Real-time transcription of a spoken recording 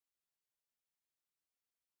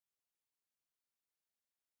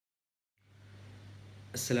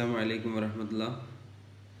Assalamu alaikum warahmatullah.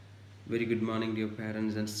 Very good morning to your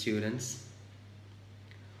parents and students.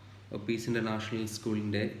 Peace International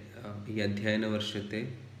സ്കൂളിൻ്റെ ഈ അധ്യയന വർഷത്തെ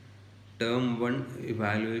term 1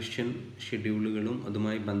 evaluation ഷെഡ്യൂളുകളും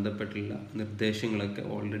അതുമായി ബന്ധപ്പെട്ടുള്ള നിർദ്ദേശങ്ങളൊക്കെ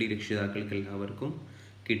ഓൾറെഡി രക്ഷിതാക്കൾക്ക് എല്ലാവർക്കും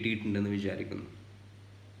കിട്ടിയിട്ടുണ്ടെന്ന് വിചാരിക്കുന്നു.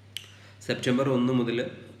 സെപ്റ്റംബർ 1 മുതൽ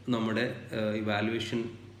നമ്മുടെ ഇവാലുവേഷൻ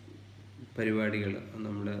പരിപാടികൾ,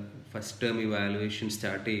 നമ്മുടെ ഫസ്റ്റ് ടേം ഇവാലുവേഷൻ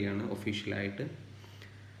സ്റ്റാർട്ട് ചെയ്യുകയാണ് ഒഫീഷ്യലായിട്ട്.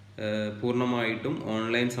 പൂർണ്ണമായിട്ടും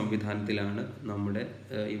ഓൺലൈൻ സംവിധാനത്തിലാണ് നമ്മുടെ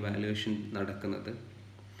ഇവാലുവേഷൻ നടക്കുന്നത്.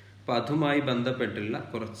 അപ്പോൾ അതുമായി ബന്ധപ്പെട്ടുള്ള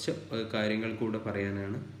കുറച്ച് കാര്യങ്ങൾ കൂടെ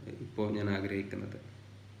പറയാനാണ് ഇപ്പോൾ ഞാൻ ആഗ്രഹിക്കുന്നത്.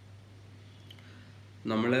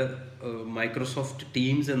 നമ്മൾ മൈക്രോസോഫ്റ്റ്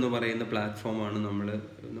ടീംസ് എന്ന് പറയുന്ന പ്ലാറ്റ്ഫോമാണ്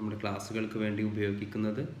നമ്മുടെ ക്ലാസ്സുകൾക്ക് വേണ്ടി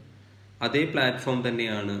ഉപയോഗിക്കുന്നത്. അതേ പ്ലാറ്റ്ഫോം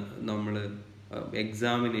തന്നെയാണ് നമ്മൾ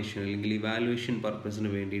എക്സാമിനേഷൻ അല്ലെങ്കിൽ ഇവാലുവേഷൻ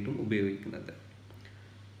പർപ്പസിന് വേണ്ടിയിട്ടും ഉപയോഗിക്കുന്നത്.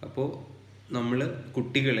 അപ്പോൾ നമ്മൾ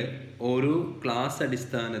കുട്ടികളെ ഓരോ ക്ലാസ്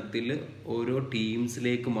അടിസ്ഥാനത്തിൽ ഓരോ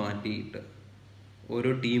ടീംസിലേക്ക് മാറ്റിയിട്ട്, ഓരോ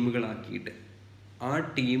ടീമുകളാക്കിയിട്ട് ആ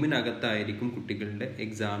ടീമിനകത്തായിരിക്കും കുട്ടികളുടെ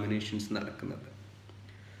എക്സാമിനേഷൻസ് നടക്കുന്നത്.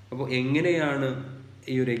 അപ്പോൾ എങ്ങനെയാണ്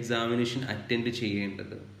ഈ ഒരു എക്സാമിനേഷൻ അറ്റൻഡ്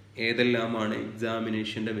ചെയ്യേണ്ടത്, ഏതെല്ലാമാണ്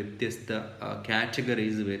എക്സാമിനേഷൻ്റെ വ്യത്യസ്ത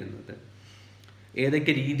കാറ്റഗറീസ് വരുന്നത്,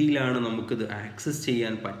 ഏതൊക്കെ രീതിയിലാണ് നമുക്കിത് ആക്സസ്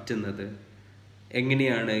ചെയ്യാൻ പറ്റുന്നത്,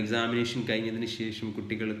 എങ്ങനെയാണ് എക്സാമിനേഷൻ കഴിഞ്ഞതിന് ശേഷം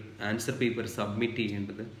കുട്ടികൾ ആൻസർ പേപ്പർ സബ്മിറ്റ്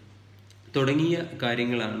ചെയ്യേണ്ടത് തുടങ്ങിയ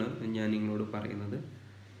കാര്യങ്ങളാണ് ഞാൻ നിങ്ങളോട് പറയുന്നത്.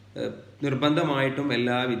 നിർബന്ധമായിട്ടും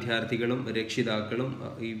എല്ലാ വിദ്യാർത്ഥികളും രക്ഷിതാക്കളും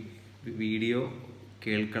ഈ വീഡിയോ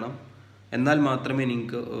കേൾക്കണം. എന്നാൽ മാത്രമേ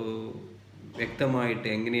നിങ്ങൾക്ക് വ്യക്തമായിട്ട്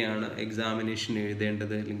എങ്ങനെയാണ് എക്സാമിനേഷൻ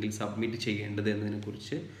എഴുതേണ്ടത് അല്ലെങ്കിൽ സബ്മിറ്റ് ചെയ്യേണ്ടത്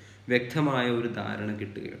എന്നതിനെക്കുറിച്ച് വ്യക്തമായ ഒരു ധാരണ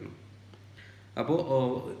കിട്ടുകയുള്ളൂ. അപ്പോൾ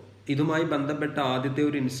ഇതുമായി ബന്ധപ്പെട്ട ആദ്യത്തെ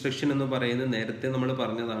ഒരു ഇൻസ്ട്രക്ഷൻ എന്ന് പറയുന്നത് നേരത്തെ നമ്മൾ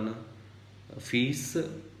പറഞ്ഞതാണ്. ഫീസ്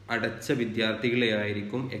അടച്ച വിദ്യാർത്ഥികളെ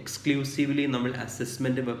ആയിരിക്കും എക്സ്ക്ലൂസീവ്ലി നമ്മൾ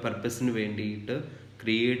അസസ്മെൻറ്റ് പർപ്പസിന് വേണ്ടിയിട്ട്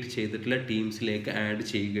ക്രിയേറ്റ് ചെയ്തിട്ടുള്ള ടീംസിലേക്ക് ആഡ്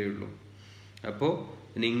ചെയ്യുകയുള്ളൂ. അപ്പോൾ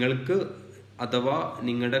നിങ്ങൾക്ക് അഥവാ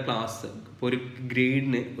നിങ്ങളുടെ ക്ലാസ് ഇപ്പോൾ ഒരു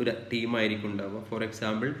ഗ്രേഡിന് ഒരു ടീമായിരിക്കും ഉണ്ടാവുക. ഫോർ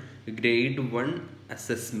എക്സാമ്പിൾ ഗ്രേഡ് 1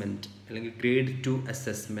 അസസ്മെൻറ്റ് അല്ലെങ്കിൽ ഗ്രേഡ് 2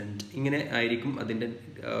 അസസ്മെൻറ്റ്, ഇങ്ങനെ ആയിരിക്കും അതിൻ്റെ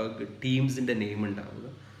ടീംസിൻ്റെ നെയിം ഉണ്ടാവുക.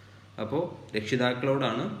 അപ്പോൾ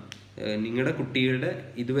രക്ഷിതാക്കളോടാണ്, നിങ്ങളുടെ കുട്ടികളുടെ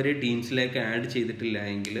ഇതുവരെ ടീംസിലേക്ക് ആഡ് ചെയ്തിട്ടില്ല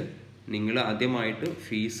എങ്കിൽ നിങ്ങൾ ആദ്യമായിട്ട്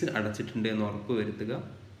ഫീസ് അടച്ചിട്ടുണ്ട് എന്ന് ഉറപ്പ് വരുത്തുക.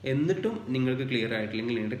 എന്നിട്ടും നിങ്ങൾക്ക് ക്ലിയർ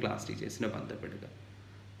ആയിട്ടില്ലെങ്കിൽ നിങ്ങളുടെ ക്ലാസ് ടീച്ചേഴ്സിനെ ബന്ധപ്പെടുക.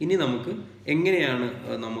 ഇനി നമുക്ക് എങ്ങനെയാണ്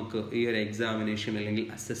നമുക്ക് ഈ ഒരു എക്സാമിനേഷൻ അല്ലെങ്കിൽ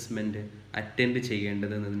അസസ്മെൻറ്റ് അറ്റൻഡ്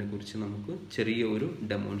ചെയ്യേണ്ടത് എന്നതിനെക്കുറിച്ച് നമുക്ക് ചെറിയ ഒരു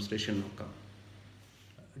ഡെമോൺസ്ട്രേഷൻ നോക്കാം.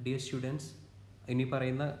 ഡിയർ സ്റ്റുഡൻസ്, ഇനി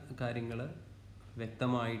പറയുന്ന കാര്യങ്ങൾ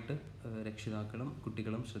വ്യക്തമായിട്ട് രക്ഷിതാക്കളും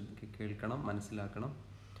കുട്ടികളും കേൾക്കണം, മനസ്സിലാക്കണം.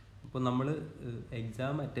 അപ്പോൾ നമ്മൾ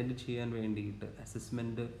എക്സാം അറ്റൻഡ് ചെയ്യാൻ വേണ്ടിയിട്ട്,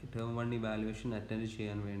 അസസ്മെൻറ്റ് ടേം 1 ഇവാലുവേഷൻ അറ്റൻഡ്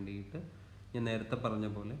ചെയ്യാൻ വേണ്ടിയിട്ട് ഞാൻ നേരത്തെ പറഞ്ഞ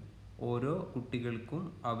പോലെ ഓരോ കുട്ടികൾക്കും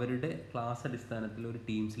അവരുടെ ക്ലാസ് അടിസ്ഥാനത്തിൽ ഒരു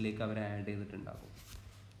ടീംസിലേക്ക് അവരെ ആഡ് ചെയ്തിട്ടുണ്ടാകും.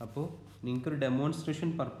 അപ്പോൾ നിങ്ങൾക്കൊരു ഡെമോൺസ്ട്രേഷൻ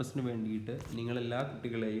പർപ്പസിന് വേണ്ടിയിട്ട് നിങ്ങളെല്ലാ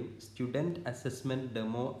കുട്ടികളെയും സ്റ്റുഡൻറ്റ് അസസ്മെൻറ്റ്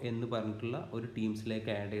ഡെമോ എന്ന് പറഞ്ഞിട്ടുള്ള ഒരു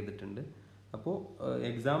ടീംസിലേക്ക് ആഡ് ചെയ്തിട്ടുണ്ട്. അപ്പോൾ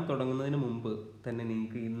എക്സാം തുടങ്ങുന്നതിന് മുമ്പ് തന്നെ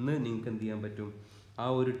നിങ്ങൾക്ക് എന്ത് ചെയ്യാൻ പറ്റും, ആ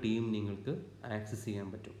ഒരു ടീം നിങ്ങൾക്ക് ആക്സസ് ചെയ്യാൻ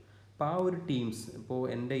പറ്റും. അപ്പോൾ ആ ഒരു ടീംസ്, ഇപ്പോൾ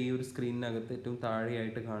എൻ്റെ ഈ ഒരു സ്ക്രീനിനകത്ത് ഏറ്റവും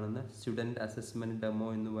താഴെയായിട്ട് കാണുന്ന സ്റ്റുഡൻറ്റ് അസസ്മെൻറ്റ് ഡെമോ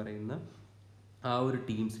എന്ന് പറയുന്ന ആ ഒരു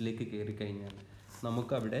ടീംസിലേക്ക് കയറി കഴിഞ്ഞാൽ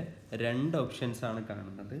നമുക്കവിടെ 2 ഓപ്ഷൻസാണ്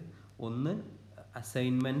കാണുന്നത്. ഒന്ന്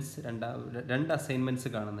അസൈൻമെൻറ്റ്സ്, രണ്ട്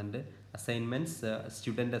അസൈൻമെൻറ്റ്സ് കാണുന്നുണ്ട്. അസൈൻമെൻറ്റ്സ്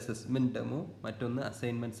സ്റ്റുഡൻറ്റ് അസസ്മെൻറ്റ് ഡെമോ, മറ്റൊന്ന്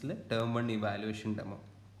അസൈൻമെൻറ്റ്സിൽ ടേം 1 ഇവാലുവേഷൻ ഡെമോ.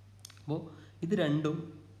 അപ്പോൾ ഇത് രണ്ടും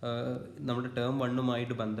നമ്മുടെ ടേം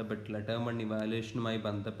 1 ബന്ധപ്പെട്ടുള്ള, ടേം 1 ഇവാലുവേഷനുമായി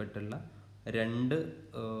ബന്ധപ്പെട്ടുള്ള 2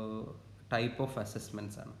 ടൈപ്പ് ഓഫ്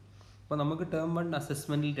അസസ്മെൻറ്റ്സ് ആണ്. അപ്പോൾ നമുക്ക് ടേം 1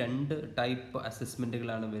 അസസ്മെൻറ്റിൽ 2 ടൈപ്പ്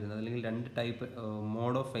അസസ്മെൻറ്റുകളാണ് വരുന്നത്, അല്ലെങ്കിൽ 2 ടൈപ്പ്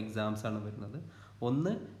മോഡ് ഓഫ് എക്സാംസ് ആണ് വരുന്നത്.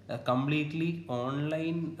 ഒന്ന് completely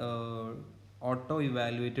online auto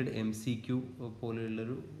evaluated MCQ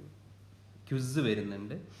പോലെയുള്ളൊരു quiz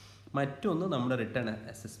വരുന്നുണ്ട്. മറ്റൊന്ന് നമ്മുടെ റിട്ടേൺ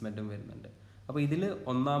അസസ്മെൻറ്റും വരുന്നുണ്ട്. അപ്പോൾ ഇതിൽ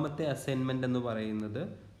ഒന്നാമത്തെ അസൈൻമെൻറ്റ് എന്ന് പറയുന്നത്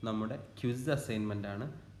നമ്മുടെ ക്വിസ് അസൈൻമെൻ്റ് ആണ്.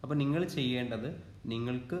 അപ്പോൾ നിങ്ങൾ ചെയ്യേണ്ടത്,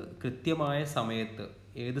 നിങ്ങൾക്ക് കൃത്യമായ സമയത്ത്,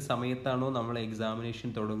 ഏത് സമയത്താണോ നമ്മൾ എക്സാമിനേഷൻ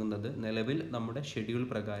തുടങ്ങുന്നത്, നിലവിൽ നമ്മുടെ ഷെഡ്യൂൾ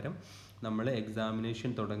പ്രകാരം നമ്മൾ എക്സാമിനേഷൻ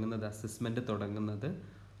തുടങ്ങുന്നത്, അസസ്മെൻറ്റ് തുടങ്ങുന്നത്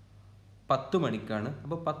 10 മണിക്കാണ്.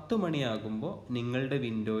 അപ്പോൾ 10 മണിയാകുമ്പോൾ നിങ്ങളുടെ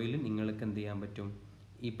വിൻഡോയിൽ നിങ്ങൾക്ക് എന്ത് ചെയ്യാൻ പറ്റും,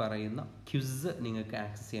 ഈ പറയുന്ന ക്വിസ് നിങ്ങൾക്ക്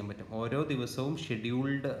ആക്സസ് ചെയ്യാൻ പറ്റും. ഓരോ ദിവസവും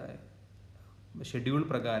ഷെഡ്യൂൾ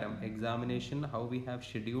പ്രകാരം examination, how we have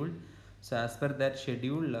scheduled, so as per that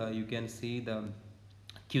schedule you can see the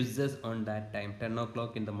quizzes on that time 10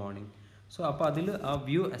 o'clock in the morning. So അപ്പോൾ അതിൽ ആ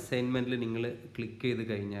വ്യൂ അസൈൻമെൻറ്റിൽ നിങ്ങൾ ക്ലിക്ക് ചെയ്ത്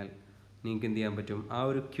കഴിഞ്ഞാൽ നിങ്ങൾക്ക് എന്ത് ചെയ്യാൻ പറ്റും, ആ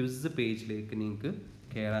ഒരു ക്വിസ് പേജിലേക്ക് നിങ്ങൾക്ക്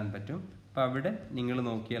കയറാൻ പറ്റും. അപ്പോൾ അവിടെ നിങ്ങൾ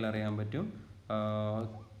നോക്കിയാൽ അറിയാൻ പറ്റും.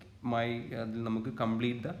 അതിൽ നമുക്ക്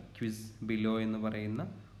കംപ്ലീറ്റ് ദ ക്വിസ് ബിലോ എന്ന് പറയുന്ന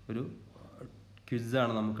ഒരു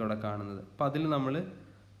ക്വിസാണ് നമുക്കവിടെ കാണുന്നത്. അപ്പോൾ അതിൽ നമ്മൾ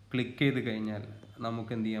ക്ലിക്ക് ചെയ്ത് കഴിഞ്ഞാൽ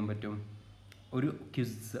നമുക്ക് എന്ത് ചെയ്യാൻ പറ്റും, ഒരു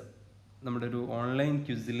ക്വിസ്, നമ്മുടെ ഒരു ഓൺലൈൻ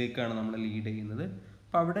ക്വിസിലേക്കാണ് നമ്മൾ ലീഡ് ചെയ്യുന്നത്.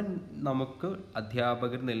 അപ്പോൾ അവിടെ നമുക്ക്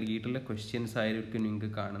അധ്യാപകർ നൽകിയിട്ടുള്ള ക്വസ്റ്റ്യൻസ് ആയിരിക്കും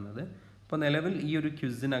നിങ്ങൾക്ക് കാണുന്നത്. അപ്പോൾ നിലവിൽ ഈ ഒരു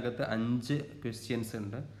ക്വിസിനകത്ത് 5 ക്വസ്റ്റ്യൻസ്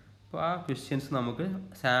ഉണ്ട്. അപ്പോൾ ആ ക്വസ്റ്റ്യൻസ് നമുക്ക്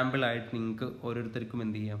സാമ്പിളായിട്ട് നിങ്ങൾക്ക് ഓരോരുത്തർക്കും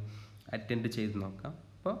എന്ത് ചെയ്യാം, അറ്റൻഡ് ചെയ്ത് നോക്കാം.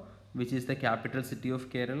 അപ്പോൾ which is the capital city of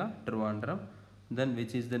Kerala? Trivandrum. Then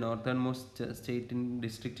which is the northernmost state in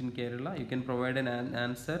district in Kerala? You can provide an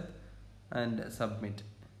answer and submit.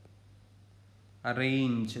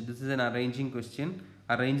 Arrange. This is an arranging question.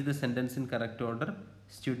 Arrange the sentence in correct order.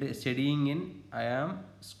 Studying in I am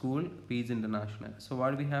school Peace International. So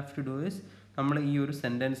what we have to do is നമ്മൾ ഈ ഒരു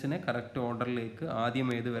സെൻറ്റൻസിനെ correct ഓർഡറിലേക്ക് ആദ്യം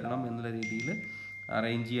ഏത് വരണം എന്നുള്ള രീതിയിൽ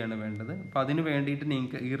arrange ചെയ്യാണ് വേണ്ടത്. അപ്പോൾ അതിന് വേണ്ടിയിട്ട്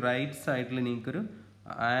നിങ്ങൾക്ക് ഈ റൈറ്റ് സൈഡിൽ നിങ്ങൾക്കൊരു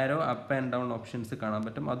ആരോ അപ്പ് ആൻഡ് ഡൗൺ ഓപ്ഷൻസ് കാണാൻ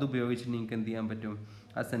പറ്റും. അതുപയോഗിച്ച് നിങ്ങൾക്ക് എന്ത് ചെയ്യാൻ പറ്റും,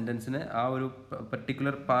 ആ സെൻറ്റൻസിനെ, ആ ഒരു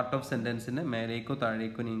പർട്ടിക്കുലർ പാർട്ട് ഓഫ് സെൻറ്റൻസിനെ മേലേക്കോ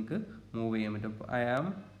താഴേക്കോ നിങ്ങൾക്ക് മൂവ് ചെയ്യാൻ പറ്റും. അപ്പോൾ ഐ ആം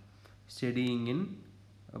സ്റ്റഡിയിങ് ഇൻ,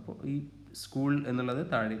 അപ്പോൾ ഈ സ്കൂൾ എന്നുള്ളത്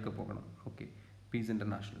താഴേക്ക് പോകണം. Okay, piece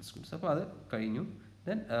international schools. അപ്പോൾ അത് കഴിഞ്ഞു.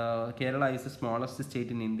 Then Kerala is the smallest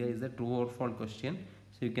state in India is A true or false question.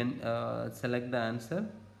 So you can select the answer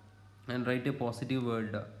and write a positive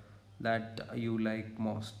word that you like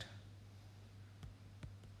most.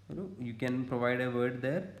 You can provide a word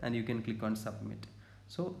there and you can click on submit.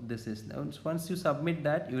 So this is, once you submit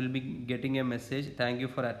that, you will be getting a message, thank you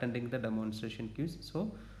for attending the demonstration quiz. So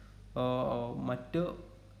മറ്റ്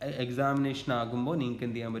examination ആകുമ്പോൾ നിങ്ങൾക്ക്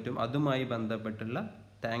എന്ത് ചെയ്യാൻ പറ്റും, അതുമായി ബന്ധപ്പെട്ടുള്ള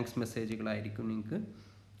thanks മെസ്സേജുകളായിരിക്കും നിങ്ങൾക്ക്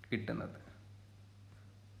കിട്ടുന്നത്.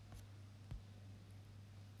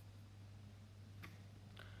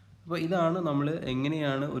 അപ്പോൾ ഇതാണ് നമ്മൾ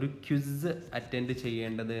എങ്ങനെയാണ് ഒരു ക്വിസ് അറ്റൻഡ്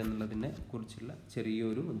ചെയ്യേണ്ടത് എന്നുള്ളതിനെ കുറിച്ചുള്ള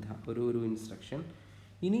ചെറിയൊരു ഇൻസ്ട്രക്ഷൻ.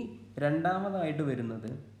 ഇനി രണ്ടാമതായിട്ട് വരുന്നത്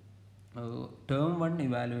ടേം 1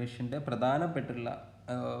 ഇവാലുവേഷൻ്റെ പ്രധാനപ്പെട്ടുള്ള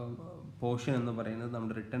പോർഷൻ എന്ന് പറയുന്നത്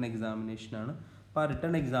നമ്മുടെ റിട്ടൺ എക്സാമിനേഷനാണ്. അപ്പോൾ ആ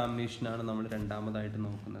റിട്ടൺ എക്സാമിനേഷനാണ് നമ്മൾ രണ്ടാമതായിട്ട്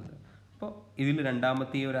നോക്കുന്നത്. അപ്പോൾ ഇതിൽ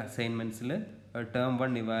രണ്ടാമത്തെ ഒരു അസൈൻമെൻറ്റ്സിൽ ടേം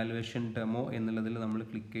 1 ഇവാലുവേഷൻ ഡെമോ എന്നുള്ളതിൽ നമ്മൾ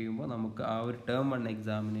ക്ലിക്ക് ചെയ്യുമ്പോൾ നമുക്ക് ആ ഒരു ടേം 1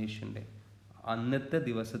 എക്സാമിനേഷൻ്റെ അന്നത്തെ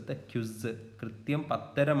ദിവസത്തെ ക്വിസ് കൃത്യം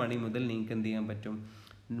 10:30 മണി മുതൽ നിങ്ങൾക്ക് എന്ത് ചെയ്യാൻ പറ്റും,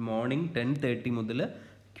 മോർണിംഗ് 10:30 മുതൽ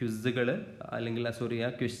ക്വിസുകൾ അല്ലെങ്കിൽ ആ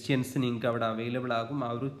ക്വസ്റ്റ്യൻസ് നിങ്ങൾക്ക് അവിടെ അവൈലബിൾ ആകും.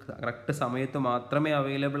 ആ ഒരു കറക്റ്റ് സമയത്ത് മാത്രമേ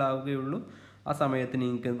അവൈലബിൾ ആവുകയുള്ളൂ. ആ സമയത്ത്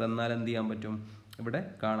നിങ്ങൾക്ക് വന്നാൽ എന്ത് ചെയ്യാൻ പറ്റും, ഇവിടെ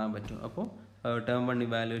കാണാൻ പറ്റും. അപ്പോൾ ടേം 1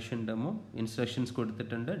 ഇവാലുവേഷൻ ഡെമോ ഇൻസ്ട്രക്ഷൻസ്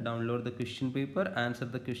കൊടുത്തിട്ടുണ്ട്. Download the question paper, answer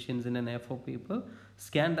the questions in N A4 paper,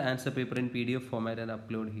 scan the answer paper in PDF format and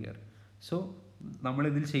upload here. So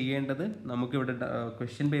നമ്മളിതിൽ ചെയ്യേണ്ടത്, നമുക്കിവിടെ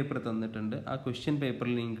ക്വസ്റ്റ്യൻ പേപ്പർ തന്നിട്ടുണ്ട്. ആ ക്വസ്റ്റ്യൻ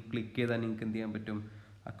പേപ്പറിൽ നിങ്ങൾക്ക് ക്ലിക്ക് ചെയ്താൽ നിങ്ങൾക്ക് എന്ത് ചെയ്യാൻ പറ്റും,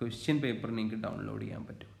 ആ ക്വസ്റ്റ്യൻ പേപ്പർ നിങ്ങൾക്ക് ഡൗൺലോഡ് ചെയ്യാൻ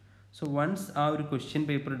പറ്റും. സോ വൺസ് ആ ഒരു ക്വസ്റ്റ്യൻ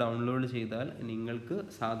പേപ്പർ ഡൗൺലോഡ് ചെയ്താൽ നിങ്ങൾക്ക്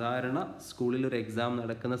സാധാരണ സ്കൂളിലൊരു എക്സാം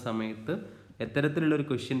നടക്കുന്ന സമയത്ത് എത്തരത്തിലുള്ളൊരു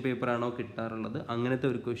ക്വസ്റ്റ്യൻ പേപ്പറാണോ കിട്ടാറുള്ളത് അങ്ങനത്തെ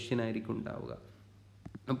ഒരു ക്വസ്റ്റ്യൻ ആയിരിക്കും ഉണ്ടാവുക.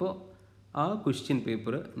 അപ്പോൾ ആ ക്വസ്റ്റ്യൻ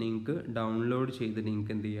പേപ്പർ നിങ്ങൾക്ക് ഡൗൺലോഡ് ചെയ്ത്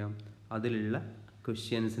നിങ്ങൾക്ക് എന്ത് ചെയ്യാം, അതിലുള്ള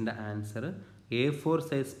ക്വസ്റ്റ്യൻസിൻ്റെ ആൻസർ A4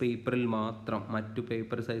 സൈസ് പേപ്പറിൽ മാത്രം, മറ്റു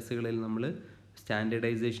പേപ്പർ സൈസുകളിൽ നമ്മൾ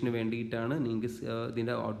സ്റ്റാൻഡേർഡൈസേഷന് വേണ്ടിയിട്ടാണ്, നിങ്ങൾക്ക്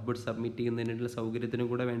ഇതിൻ്റെ ഔട്ട്പുട്ട് സബ്മിറ്റ് ചെയ്യുന്നതിനുള്ള സൗകര്യത്തിനും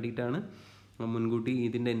കൂടെ വേണ്ടിയിട്ടാണ് മുൻകൂട്ടി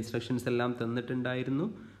ഇതിൻ്റെ ഇൻസ്ട്രക്ഷൻസ് എല്ലാം തന്നിട്ടുണ്ടായിരുന്നു.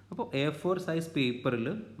 അപ്പോൾ A4 സൈസ് പേപ്പറിൽ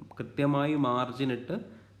കൃത്യമായി മാർജിനിട്ട്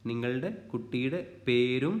നിങ്ങളുടെ കുട്ടിയുടെ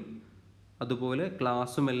പേരും അതുപോലെ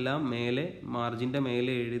ക്ലാസ്സും എല്ലാം മേലെ മാർജിൻ്റെ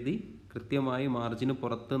മേലെ എഴുതി കൃത്യമായി മാർജിന്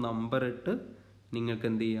പുറത്ത് നമ്പർ ഇട്ട് നിങ്ങൾക്ക്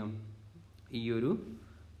എന്ത് ചെയ്യാം, ഈ ഒരു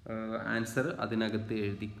ആൻസർ അതിനകത്ത്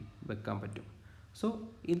എഴുതി വെക്കാൻ പറ്റും. സോ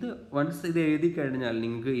ഇത് വൺസ് ഇത് എഴുതി കഴിഞ്ഞാൽ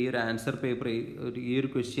നിങ്ങൾക്ക് ഈ ഒരു ആൻസർ പേപ്പർ, ഈ ഒരു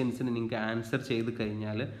ക്വസ്റ്റ്യൻസിന് നിങ്ങൾക്ക് ആൻസർ ചെയ്ത്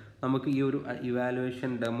കഴിഞ്ഞാൽ നമുക്ക് ഈ ഒരു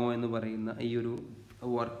ഇവാലുവേഷൻ ഡെമോ എന്ന് പറയുന്ന ഈ ഒരു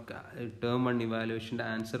work term 1 ഇവാലുവേഷൻ്റെ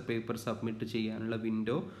answer paper submit ചെയ്യാനുള്ള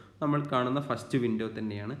വിൻഡോ നമ്മൾ കാണുന്ന ഫസ്റ്റ് വിൻഡോ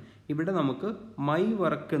തന്നെയാണ്. ഇവിടെ നമുക്ക് മൈ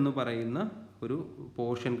വർക്ക് എന്ന് പറയുന്ന ഒരു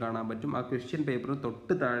പോർഷൻ കാണാൻ പറ്റും. ആ ക്വസ്റ്റ്യൻ പേപ്പറിന്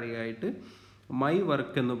തൊട്ട് താഴെയായിട്ട് മൈ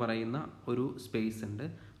വർക്ക് എന്ന് പറയുന്ന ഒരു സ്പേസ് ഉണ്ട്.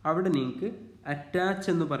 അവിടെ നിങ്ങൾക്ക് അറ്റാച്ച്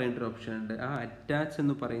എന്ന് പറയുന്ന ഒരു ഓപ്ഷൻ ഉണ്ട്. ആ അറ്റാച്ച്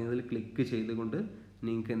എന്ന് പറയുന്നതിൽ ക്ലിക്ക് ചെയ്തുകൊണ്ട്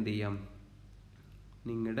നിങ്ങൾക്ക് എന്ത് ചെയ്യാം,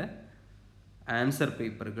 നിങ്ങളുടെ ആൻസർ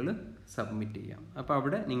പേപ്പറുകൾ സബ്മിറ്റ് ചെയ്യാം. അപ്പോൾ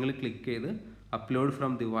അവിടെ നിങ്ങൾ ക്ലിക്ക് ചെയ്ത് അപ്ലോഡ്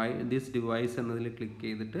ഫ്രം ദിസ് ഡിവൈസ് എന്നതിൽ ക്ലിക്ക്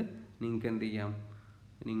ചെയ്തിട്ട് നിങ്ങൾക്ക് എന്ത് ചെയ്യാം,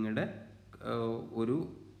 നിങ്ങളുടെ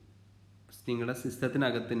നിങ്ങളുടെ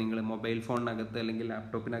സിസ്റ്റത്തിനകത്ത്, നിങ്ങൾ മൊബൈൽ ഫോണിനകത്ത് അല്ലെങ്കിൽ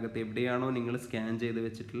ലാപ്ടോപ്പിനകത്ത് എവിടെയാണോ നിങ്ങൾ സ്കാൻ ചെയ്ത്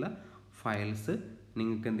വെച്ചിട്ടുള്ള ഫയൽസ്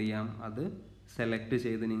നിങ്ങൾക്ക് എന്ത് ചെയ്യാം, അത് സെലക്ട്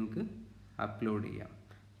ചെയ്ത് നിങ്ങൾക്ക് അപ്ലോഡ് ചെയ്യാം.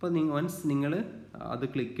 അപ്പോൾ വൺസ് നിങ്ങൾ അത്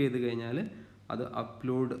ക്ലിക്ക് ചെയ്ത് കഴിഞ്ഞാൽ അത്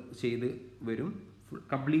അപ്ലോഡ് ചെയ്ത് വരും.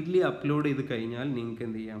 കംപ്ലീറ്റ്ലി അപ്ലോഡ് ചെയ്ത് കഴിഞ്ഞാൽ നിങ്ങൾക്ക്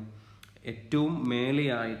എന്ത് ചെയ്യാം, ഏറ്റവും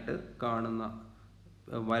മേലെയായിട്ട് കാണുന്ന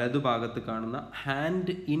വലതുഭാഗത്ത് കാണുന്ന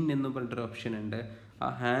ഹാൻഡ് ഇൻ എന്ന് പറഞ്ഞിട്ടൊരു ഓപ്ഷൻ ഉണ്ട്. ആ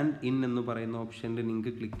ഹാൻഡ് ഇൻ എന്ന് പറയുന്ന ഓപ്ഷനിൽ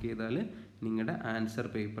നിങ്ങൾക്ക് ക്ലിക്ക് ചെയ്താൽ നിങ്ങളുടെ ആൻസർ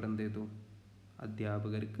പേപ്പർ എന്ത് ചെയ്തു,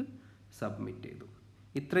 അധ്യാപകർക്ക് സബ്മിറ്റ് ചെയ്തു.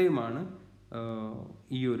 ഇത്രയുമാണ്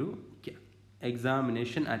ഈ ഒരു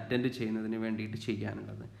എക്സാമിനേഷൻ അറ്റൻഡ് ചെയ്യുന്നതിന് വേണ്ടിയിട്ട്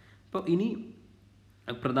ചെയ്യാനുള്ളത്. അപ്പോൾ ഇനി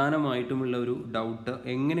പ്രധാനമായിട്ടുമുള്ള ഒരു ഡൗട്ട്,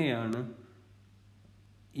 എങ്ങനെയാണ്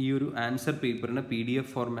ഈ ഒരു ആൻസർ പേപ്പറിനെ PDF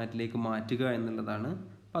ഫോർമാറ്റിലേക്ക് മാറ്റുക എന്നുള്ളതാണ്.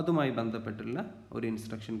 അപ്പോൾ അതുമായി ബന്ധപ്പെട്ടുള്ള ഒരു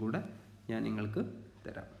ഇൻസ്ട്രക്ഷൻ കൂടെ ഞാൻ നിങ്ങൾക്ക്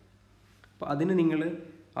തരാം. അപ്പോൾ അതിന് നിങ്ങൾ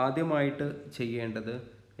ആദ്യമായിട്ട് ചെയ്യേണ്ടത്,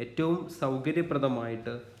 ഏറ്റവും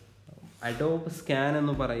സൗകര്യപ്രദമായിട്ട് അഡോബ് സ്കാൻ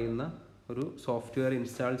എന്ന് പറയുന്ന ഒരു സോഫ്റ്റ്വെയർ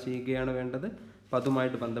ഇൻസ്റ്റാൾ ചെയ്യുകയാണ് വേണ്ടത്. അപ്പോൾ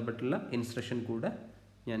അതുമായിട്ട് ബന്ധപ്പെട്ടുള്ള ഇൻസ്ട്രക്ഷൻ കൂടെ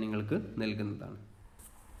ഞാൻ നിങ്ങൾക്ക് നൽകുന്നതാണ്.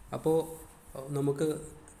 അപ്പോൾ നമുക്ക്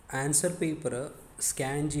ആൻസർ പേപ്പർ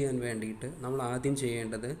സ്കാൻ ചെയ്യാൻ വേണ്ടിയിട്ട് നമ്മൾ ആദ്യം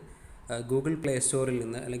ചെയ്യേണ്ടത് ഗൂഗിൾ പ്ലേ സ്റ്റോറിൽ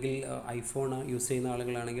നിന്ന്, അല്ലെങ്കിൽ ഐഫോൺ യൂസ് ചെയ്യുന്ന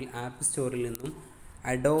ആളുകളാണെങ്കിൽ ആപ്പ് സ്റ്റോറിൽ നിന്നും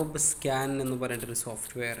അഡോബ് സ്കാൻ എന്ന് പറഞ്ഞിട്ടൊരു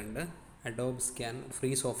സോഫ്റ്റ്വെയർ ഉണ്ട്. അഡോബ് സ്കാൻ ഫ്രീ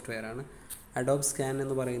സോഫ്റ്റ്വെയർ ആണ്. അഡോബ് സ്കാൻ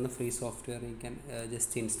എന്ന് പറയുന്ന free software you can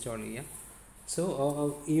just install ചെയ്യാം. സോ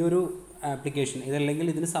ഈ ഒരു ആപ്ലിക്കേഷൻ ഇതല്ലെങ്കിൽ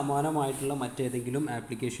ഇതിന് സമാനമായിട്ടുള്ള മറ്റേതെങ്കിലും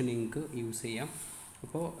ആപ്ലിക്കേഷൻ നിങ്ങൾക്ക് യൂസ് ചെയ്യാം.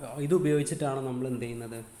 അപ്പോൾ ഇത് ഉപയോഗിച്ചിട്ടാണ് നമ്മൾ എന്ത്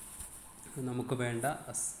ചെയ്യുന്നത്, നമുക്ക് വേണ്ട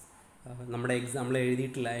നമ്മുടെ നമ്മൾ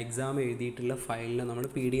എക്സാം എഴുതിയിട്ടുള്ള ഫയലിനെ നമ്മൾ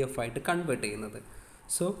PDF ആയിട്ട് കൺവേർട്ട് ചെയ്യുന്നത്.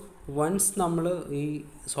 സോ വൺസ് നമ്മൾ ഈ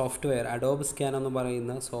സോഫ്റ്റ്വെയർ അഡോബ് സ്കാൻ എന്ന്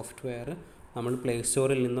പറയുന്ന സോഫ്റ്റ്വെയർ നമ്മൾ പ്ലേ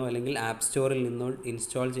സ്റ്റോറിൽ നിന്നോ അല്ലെങ്കിൽ ആപ്പ് സ്റ്റോറിൽ നിന്നോ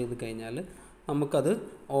ഇൻസ്റ്റാൾ ചെയ്ത് കഴിഞ്ഞാൽ നമുക്കത്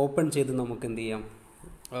ഓപ്പൺ ചെയ്ത് നമുക്ക് എന്ത് ചെയ്യാം,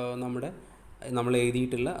 നമ്മൾ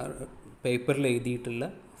എഴുതിയിട്ടുള്ള പേപ്പറിൽ എഴുതിയിട്ടുള്ള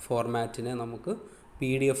ഫോർമാറ്റിനെ നമുക്ക്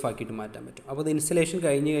PDF ആക്കിയിട്ട് മാറ്റാൻ പറ്റും. അപ്പോൾ ഇത് ഇൻസ്റ്റലേഷൻ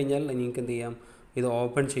കഴിഞ്ഞ് കഴിഞ്ഞാൽ നിങ്ങൾക്ക് എന്ത് ചെയ്യാം, ഇത്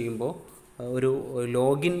ഓപ്പൺ ചെയ്യുമ്പോൾ ഒരു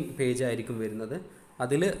ലോഗിൻ പേജ് ആയിരിക്കും വരുന്നത്.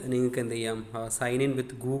 അതിൽ നിങ്ങൾക്ക് എന്ത് ചെയ്യാം, സൈൻ ഇൻ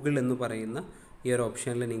വിത്ത് ഗൂഗിൾ എന്ന് പറയുന്ന ഈ ഒരു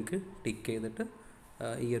ഓപ്ഷനിൽ നിങ്ങൾക്ക് ടിക്ക് ചെയ്തിട്ട്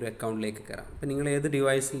ഈ ഒരു അക്കൗണ്ടിലേക്ക് കയറാം. അപ്പോൾ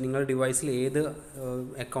നിങ്ങളുടെ ഡിവൈസിൽ ഏത്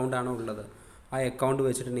അക്കൗണ്ടാണോ ഉള്ളത് ആ അക്കൗണ്ട്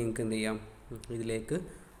വെച്ചിട്ട് നിങ്ങൾക്ക് എന്ത് ചെയ്യാം, ഇതിലേക്ക്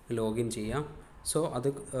ലോഗിൻ ചെയ്യാം. സോ അത്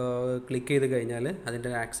ക്ലിക്ക് ചെയ്ത് കഴിഞ്ഞാൽ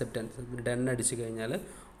അതിൻ്റെ ആക്സെപ്റ്റൻസ് ഡൺ അടിച്ച് കഴിഞ്ഞാൽ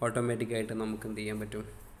ഓട്ടോമാറ്റിക്കായിട്ട് നമുക്ക് എന്ത് ചെയ്യാൻ പറ്റും,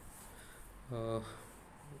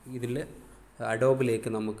 ഇതിൽ അഡോബിലേക്ക്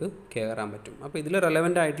നമുക്ക് കയറാൻ പറ്റും. അപ്പോൾ ഇതിൽ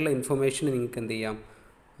റെലവൻ്റ് ആയിട്ടുള്ള ഇൻഫർമേഷൻ നിങ്ങൾക്ക് എന്ത് ചെയ്യാം,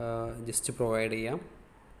 ജസ്റ്റ് പ്രൊവൈഡ് ചെയ്യാം.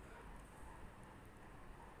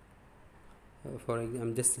 I'm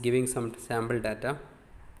just giving some sample data.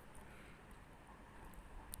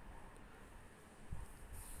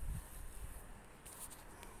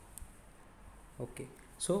 Okay.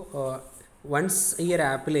 So once ഈ ഒരു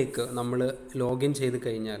ആപ്പിലേക്ക് നമ്മൾ ലോഗിൻ ചെയ്ത്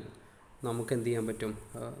കഴിഞ്ഞാൽ നമുക്ക് എന്ത് ചെയ്യാൻ പറ്റും,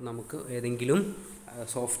 നമുക്ക് ഏതെങ്കിലും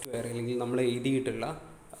സോഫ്റ്റ്വെയർ അല്ലെങ്കിൽ നമ്മൾ എഴുതിയിട്ടുള്ള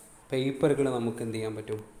പേപ്പറുകൾ നമുക്ക് എന്ത് ചെയ്യാൻ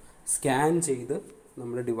പറ്റും, സ്കാൻ ചെയ്ത്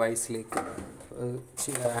നമ്മുടെ ഡിവൈസിലേക്ക്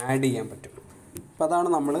ആഡ് ചെയ്യാൻ പറ്റും. അപ്പോൾ അതാണ്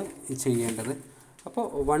നമ്മൾ ചെയ്യേണ്ടത്. അപ്പോൾ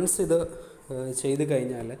വൺസ് ഇത് ചെയ്ത്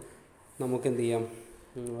കഴിഞ്ഞാൽ നമുക്ക് എന്ത് ചെയ്യാം,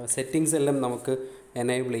 സെറ്റിങ്സ് എല്ലാം നമുക്ക്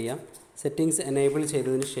എനേബിൾ ചെയ്യാം. സെറ്റിങ്സ് എനേബിൾ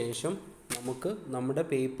ചെയ്തതിന് ശേഷം നമുക്ക് നമ്മുടെ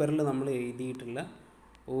പേപ്പറിൽ നമ്മൾ എഴുതിയിട്ടുള്ള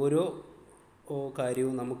ഓരോ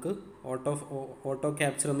കാര്യവും നമുക്ക് ഓട്ടോ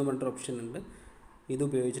ക്യാപ്ചർ എന്ന് പറഞ്ഞിട്ടൊരു ഓപ്ഷൻ ഉണ്ട്. ഇത്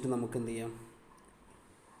ഉപയോഗിച്ചിട്ട് നമുക്ക് എന്ത് ചെയ്യാം,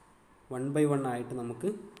 1 by 1 ആയിട്ട്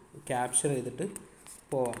നമുക്ക് ക്യാപ്ചർ ചെയ്തിട്ട്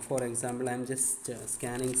for example I am just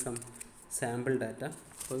scanning some sample data.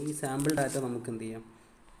 അപ്പോൾ ഈ സാമ്പിൾ ഡാറ്റ നമുക്ക് എന്ത് ചെയ്യാം,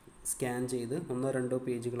 സ്കാൻ ചെയ്ത് 1-2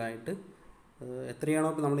 പേജുകളായിട്ട് എത്രയാണോ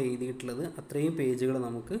നമ്മൾ എഴുതിയിട്ടുള്ളത് അത്രയും പേജുകൾ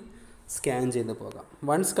നമുക്ക് സ്കാൻ ചെയ്ത് പോകാം.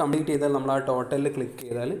 വൺസ് കംപ്ലീറ്റ് ചെയ്താൽ നമ്മൾ ആ ടോട്ടലിൽ ക്ലിക്ക്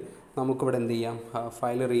ചെയ്താൽ നമുക്കിവിടെ എന്ത് ചെയ്യാം,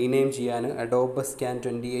 ഫയൽ റീനെയിം ചെയ്യാൻ അഡോബ് സ്കാൻ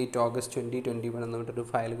 28 August 2021 എന്ന് പറഞ്ഞിട്ടൊരു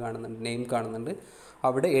ഫയൽ കാണുന്നുണ്ട്, നെയിം കാണുന്നുണ്ട്.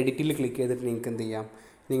 അവിടെ എഡിറ്റിൽ ക്ലിക്ക് ചെയ്തിട്ട് നിങ്ങൾക്ക് എന്ത് ചെയ്യാം,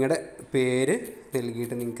 നിങ്ങളുടെ പേര്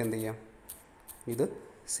നൽകിയിട്ട് നിങ്ങൾക്ക് എന്ത് ചെയ്യാം, ഇത്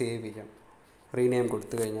സേവ് ചെയ്യാം. റീനെയിം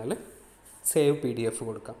കൊടുത്തു കഴിഞ്ഞാൽ സേവ് PDF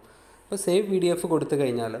കൊടുക്കാം. അപ്പോൾ സേവ് PDF കൊടുത്തു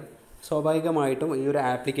കഴിഞ്ഞാൽ സ്വാഭാവികമായിട്ടും ഈ ഒരു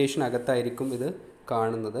ആപ്ലിക്കേഷൻ അകത്തായിരിക്കും ഇത്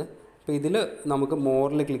കാണുന്നത്. അപ്പോൾ ഇതിൽ നമുക്ക്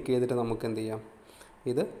മോറിൽ ക്ലിക്ക് ചെയ്തിട്ട് നമുക്ക് എന്ത് ചെയ്യാം,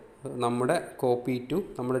 ഇത് നമ്മുടെ കോപ്പി ടു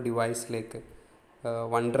നമ്മുടെ ഡിവൈസിലേക്ക്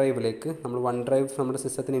OneDriveലേക്ക് നമ്മൾ OneDrive നമ്മുടെ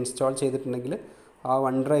സിസ്റ്റത്തിന് ഇൻസ്റ്റാൾ ചെയ്തിട്ടുണ്ടെങ്കിൽ ആ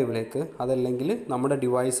OneDriveലേക്ക്, അതല്ലെങ്കിൽ നമ്മുടെ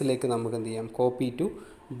ഡിവൈസിലേക്ക് നമുക്ക് എന്ത് ചെയ്യാം, കോപ്പി ടു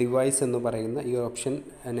ഡിവൈസ് എന്ന് പറയുന്ന ഈ ഓപ്ഷൻ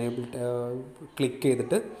എനേബിൾ ക്ലിക്ക്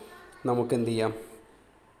ചെയ്തിട്ട് നമുക്ക് എന്ത് ചെയ്യാം,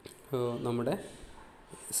 നമ്മുടെ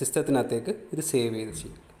സിസ്റ്റത്തിനകത്തേക്ക് ഇത്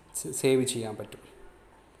സേവ് ചെയ്യാൻ പറ്റും.